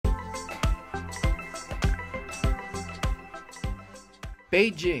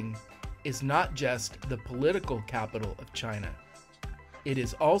Beijing is not just the political capital of China. It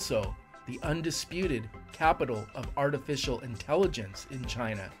is also the undisputed capital of artificial intelligence in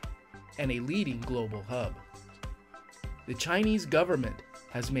China and a leading global hub. The Chinese government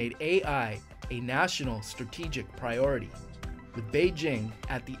has made AI a national strategic priority, with Beijing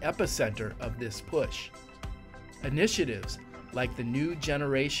at the epicenter of this push. Initiatives like the New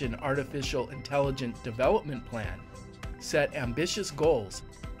Generation Artificial Intelligence Development Plan set ambitious goals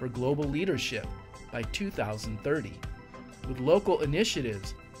for global leadership by 2030, with local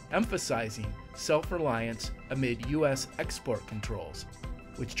initiatives emphasizing self-reliance amid U.S. export controls,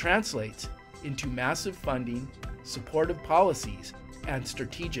 which translates into massive funding, supportive policies, and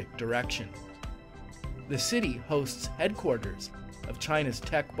strategic direction. The city hosts headquarters of China's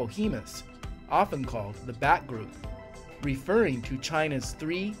tech behemoths, often called the Bat Group, referring to China's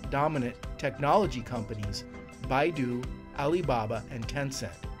three dominant technology companies, Baidu, Alibaba, and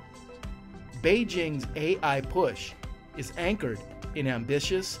Tencent. Beijing's AI push is anchored in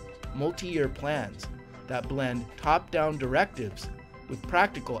ambitious, multi-year plans that blend top-down directives with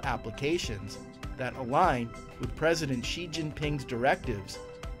practical applications that align with President Xi Jinping's directives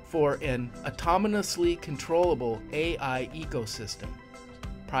for an autonomously controllable AI ecosystem,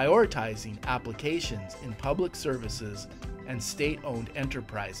 prioritizing applications in public services and state-owned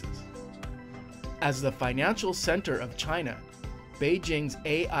enterprises. As the financial center of China, Beijing's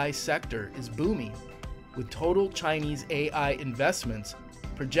AI sector is booming, with total Chinese AI investments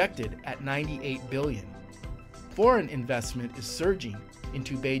projected at $98 billion. Foreign investment is surging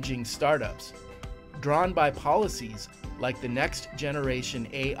into Beijing startups, drawn by policies like the Next Generation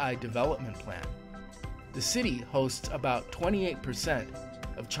AI Development Plan. The city hosts about 28%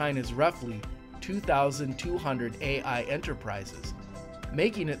 of China's roughly 2,200 AI enterprises,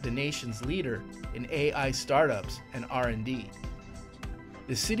 making it the nation's leader in AI startups and R&D.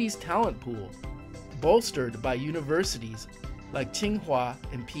 The city's talent pool, bolstered by universities like Tsinghua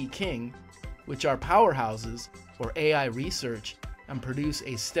and Peking, which are powerhouses for AI research and produce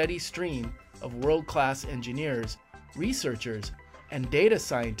a steady stream of world-class engineers, researchers, and data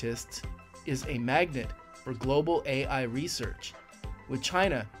scientists, is a magnet for global AI research, with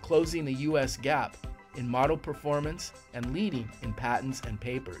China closing the US gap in model performance and leading in patents and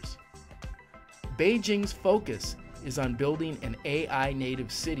papers. Beijing's focus is on building an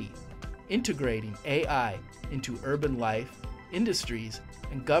AI-native city, integrating AI into urban life, industries,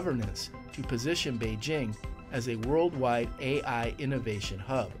 and governance to position Beijing as a worldwide AI innovation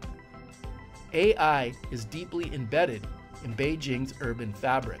hub. AI is deeply embedded in Beijing's urban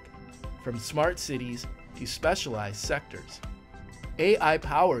fabric, from smart cities to specialized sectors. AI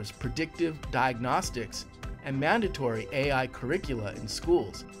powers predictive diagnostics and mandatory AI curricula in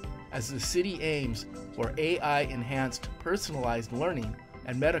schools, as the city aims for AI-enhanced personalized learning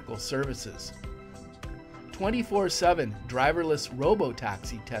and medical services. 24/7 driverless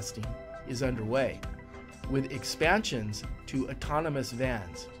robotaxi testing is underway, with expansions to autonomous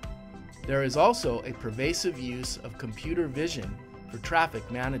vans. There is also a pervasive use of computer vision for traffic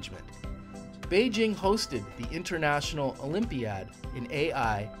management. Beijing hosted the International Olympiad in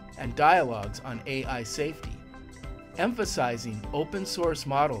AI and dialogues on AI safety, emphasizing open-source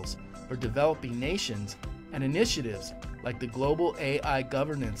models for developing nations and initiatives like the Global AI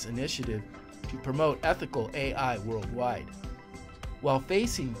Governance Initiative to promote ethical AI worldwide. While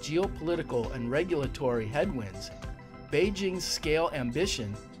facing geopolitical and regulatory headwinds, Beijing's scale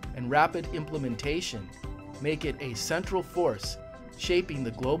ambition and rapid implementation make it a central force shaping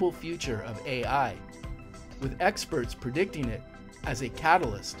the global future of AI, with experts predicting it as a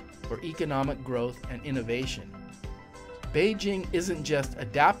catalyst for economic growth and innovation. Beijing isn't just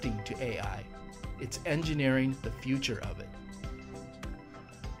adapting to AI, it's engineering the future of it.